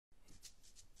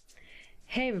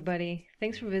Hey everybody,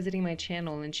 thanks for visiting my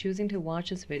channel and choosing to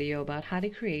watch this video about how to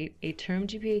create a term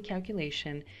GPA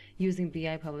calculation using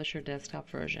BI Publisher desktop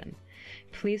version.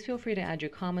 Please feel free to add your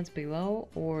comments below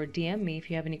or DM me if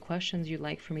you have any questions you'd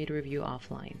like for me to review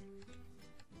offline.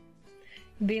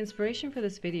 The inspiration for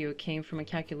this video came from a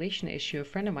calculation issue a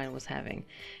friend of mine was having.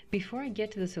 Before I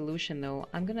get to the solution though,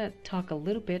 I'm going to talk a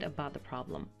little bit about the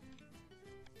problem.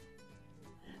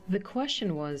 The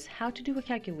question was how to do a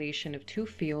calculation of two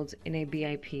fields in a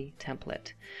BIP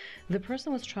template. The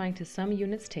person was trying to sum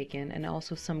units taken and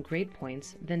also sum grade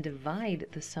points, then divide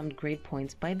the summed grade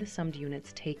points by the summed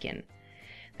units taken.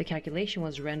 The calculation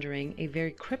was rendering a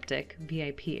very cryptic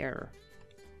BIP error.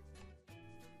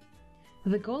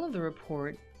 The goal of the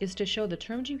report is to show the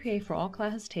term GPA for all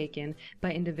classes taken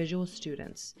by individual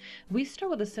students. We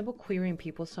start with a simple query in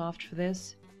PeopleSoft for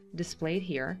this. Displayed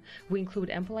here, we include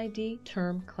employee ID,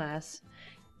 term, class,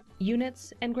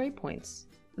 units, and grade points.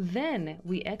 Then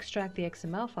we extract the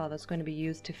XML file that's going to be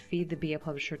used to feed the BI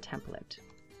Publisher template.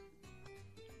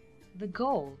 The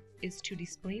goal is to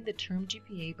display the term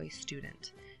GPA by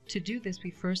student. To do this,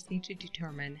 we first need to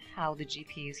determine how the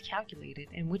GPA is calculated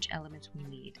and which elements we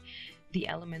need. The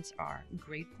elements are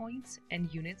grade points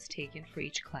and units taken for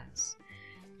each class.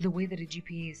 The way that a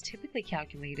GPA is typically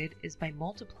calculated is by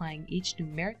multiplying each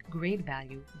numeric grade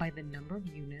value by the number of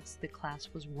units the class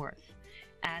was worth.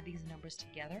 Add these numbers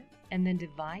together and then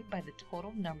divide by the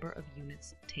total number of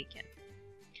units taken.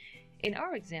 In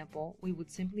our example, we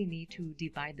would simply need to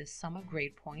divide the sum of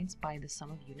grade points by the sum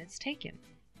of units taken.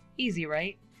 Easy,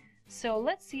 right? So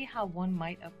let's see how one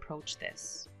might approach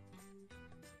this.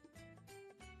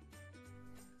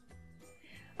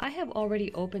 I have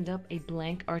already opened up a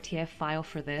blank RTF file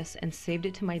for this and saved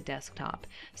it to my desktop,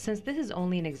 since this is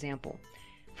only an example.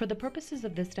 For the purposes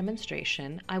of this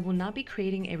demonstration, I will not be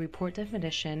creating a report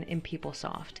definition in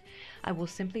PeopleSoft. I will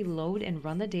simply load and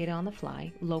run the data on the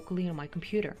fly locally on my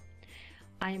computer.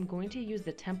 I am going to use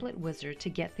the template wizard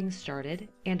to get things started,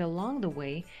 and along the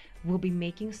way, we'll be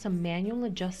making some manual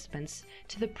adjustments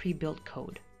to the pre-built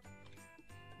code.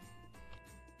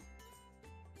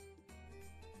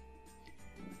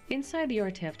 Inside the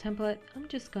RTF template, I'm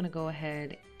just going to go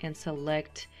ahead and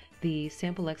select the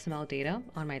sample XML data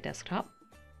on my desktop.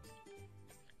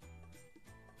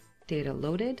 Data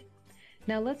loaded.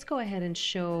 Now let's go ahead and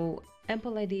show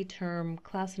employee ID, term,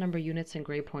 class number, units, and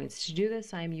grade points. To do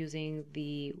this, I'm using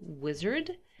the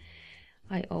wizard.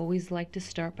 I always like to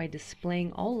start by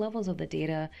displaying all levels of the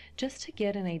data just to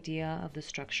get an idea of the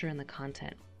structure and the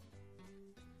content.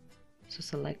 So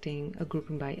selecting a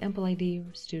grouping by employee ID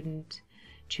or student,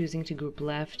 choosing to group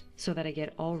left so that I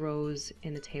get all rows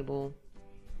in the table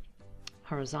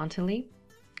horizontally,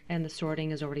 and the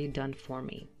sorting is already done for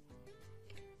me.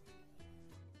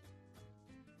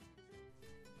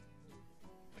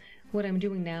 What I'm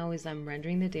doing now is I'm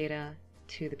rendering the data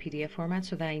to the PDF format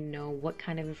so that I know what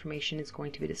kind of information is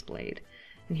going to be displayed.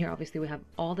 And here obviously we have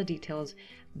all the details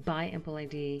by employee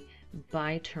ID,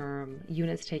 by term,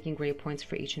 units taking, grade points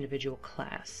for each individual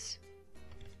class.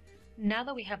 Now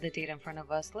that we have the data in front of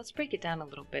us, let's break it down a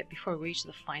little bit before we reach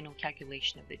the final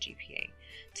calculation of the GPA.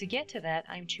 To get to that,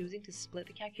 I'm choosing to split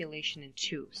the calculation in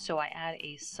two. So I add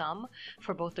a sum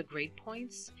for both the grade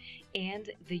points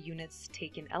and the units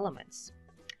taken elements.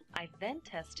 I then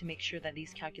test to make sure that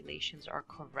these calculations are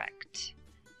correct.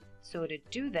 So to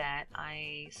do that,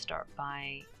 I start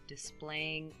by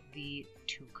displaying the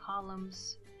two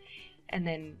columns, and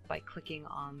then by clicking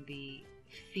on the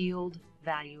field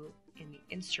value in the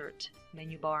insert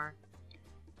menu bar,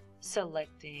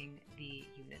 selecting the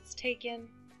units taken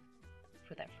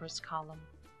for that first column,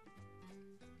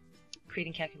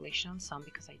 creating calculation on sum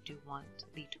because I do want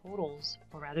the totals,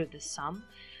 or rather the sum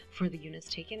for the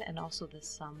units taken and also the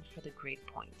sum for the grade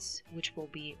points, which will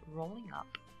be rolling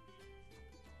up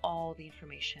all the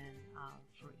information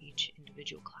for each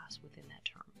individual class within that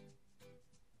term.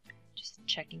 Just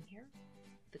checking here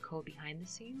the code behind the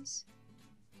scenes.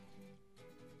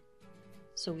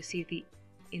 So we see the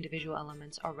individual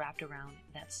elements are wrapped around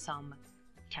that sum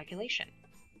calculation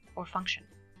or function.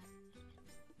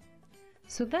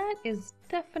 So that is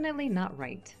definitely not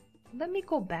right. Let me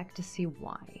go back to see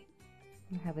why.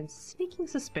 I have a sneaking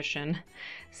suspicion.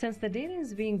 Since the data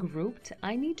is being grouped,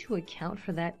 I need to account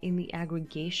for that in the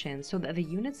aggregation so that the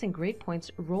units and grade points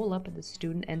roll up at the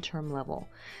student and term level.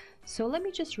 So let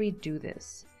me just redo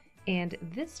this. And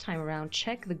this time around,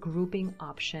 check the grouping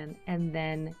option and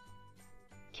then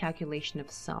calculation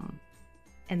of sum,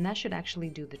 and that should actually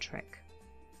do the trick.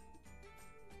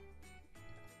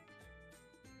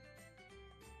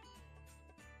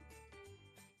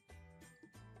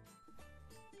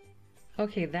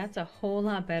 Okay, that's a whole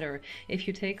lot better. If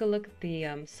you take a look at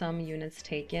the sum units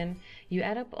taken, you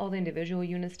add up all the individual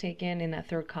units taken in that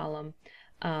third column,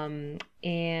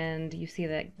 and you see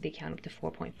that they count up to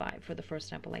 4.5 for the first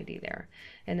sample ID there.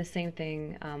 And the same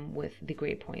thing with the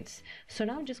grade points. So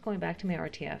now I'm just going back to my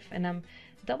RTF, and I'm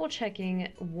double checking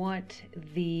what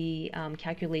the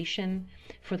calculation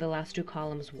for the last two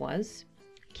columns was.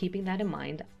 Keeping that in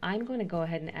mind, I'm going to go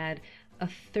ahead and add a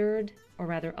third, or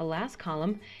rather a last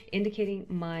column, indicating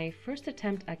my first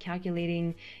attempt at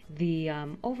calculating the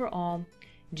overall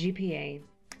GPA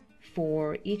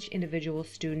for each individual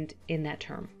student in that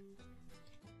term.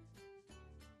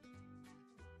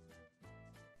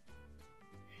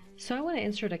 So I want to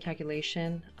insert a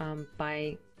calculation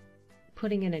by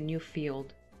putting in a new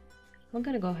field. I'm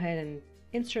going to go ahead and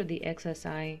insert the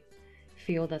XSI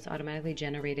field that's automatically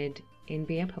generated in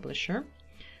BM Publisher.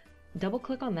 Double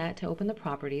click on that to open the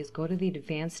properties, go to the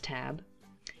Advanced tab.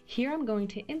 Here I'm going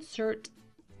to insert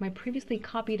my previously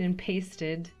copied and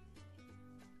pasted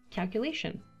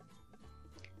calculation.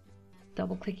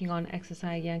 Double clicking on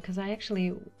XSI again because I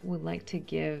actually would like to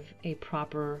give a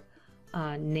proper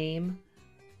name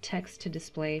text to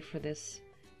display for this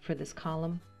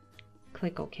column.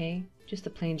 Click OK. Just a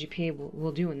plain GPA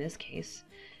will do in this case.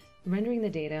 Rendering the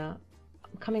data,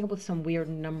 I'm coming up with some weird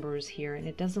numbers here and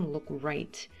it doesn't look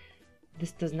right.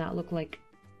 This does not look like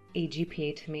a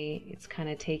GPA to me. It's kind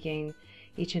of taking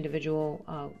each individual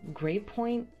grade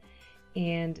point,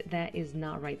 and that is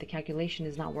not right. The calculation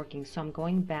is not working, so I'm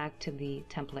going back to the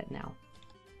template now.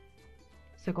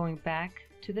 So going back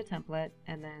to the template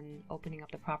and then opening up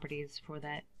the properties for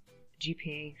that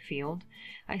GPA field,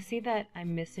 I see that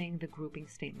I'm missing the grouping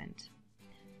statement.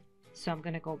 So I'm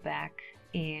going to go back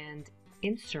and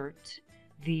insert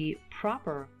the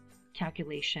proper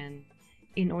calculation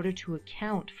in order to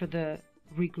account for the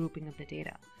regrouping of the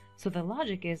data. So the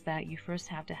logic is that you first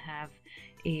have to have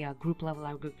a group level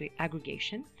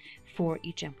aggregation for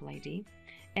each EMPL ID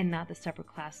and not the separate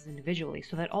classes individually,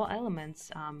 so that all elements,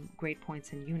 grade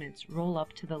points and units, roll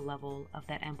up to the level of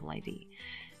that EMPL ID.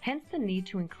 Hence the need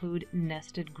to include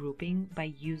nested grouping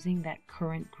by using that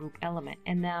current group element.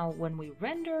 And now when we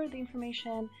render the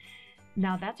information,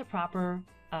 now that's a proper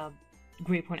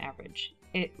grade point average.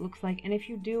 It looks like, and if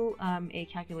you do a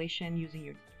calculation using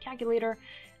your calculator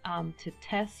to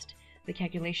test the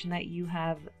calculation that you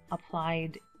have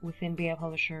applied within BM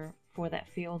Publisher for that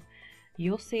field,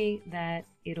 you'll see that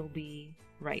it'll be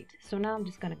right. So now I'm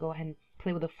just going to go ahead and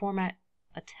play with the format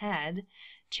a tad,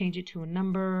 change it to a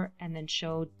number, and then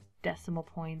show decimal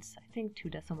points. I think 2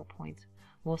 decimal points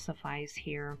will suffice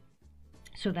here.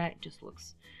 So that just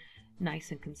looks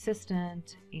nice and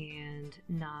consistent and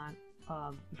not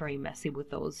very messy with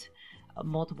those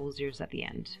multiple zeros at the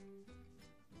end.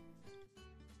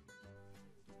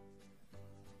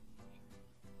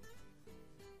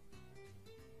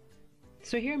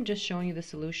 So here I'm just showing you the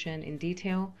solution in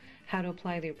detail, how to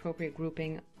apply the appropriate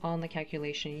grouping on the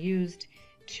calculation used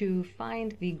to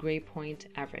find the grade point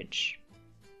average.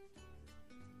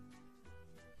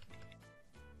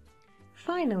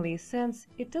 Finally, since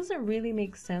it doesn't really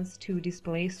make sense to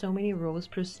display so many rows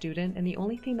per student and the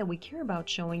only thing that we care about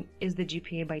showing is the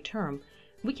GPA by term,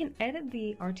 we can edit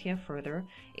the RTF further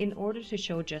in order to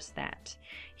show just that.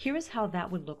 Here is how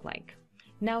that would look like.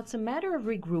 Now it's a matter of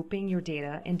regrouping your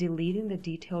data and deleting the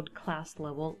detailed class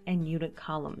level and unit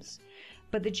columns.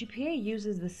 But the GPA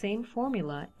uses the same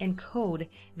formula and code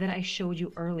that I showed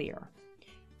you earlier.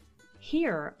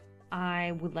 Here,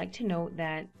 I would like to note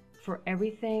that for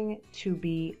everything to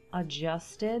be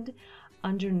adjusted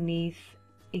underneath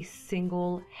a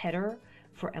single header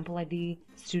for EMPL ID,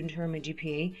 student term, and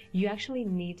GPA, you actually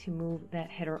need to move that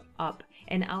header up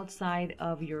and outside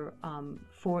of your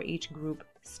for each group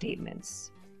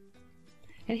statements.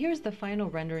 And here's the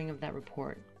final rendering of that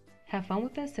report. Have fun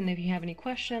with this, and if you have any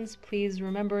questions, please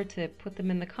remember to put them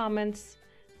in the comments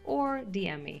or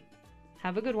DM me.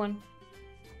 Have a good one.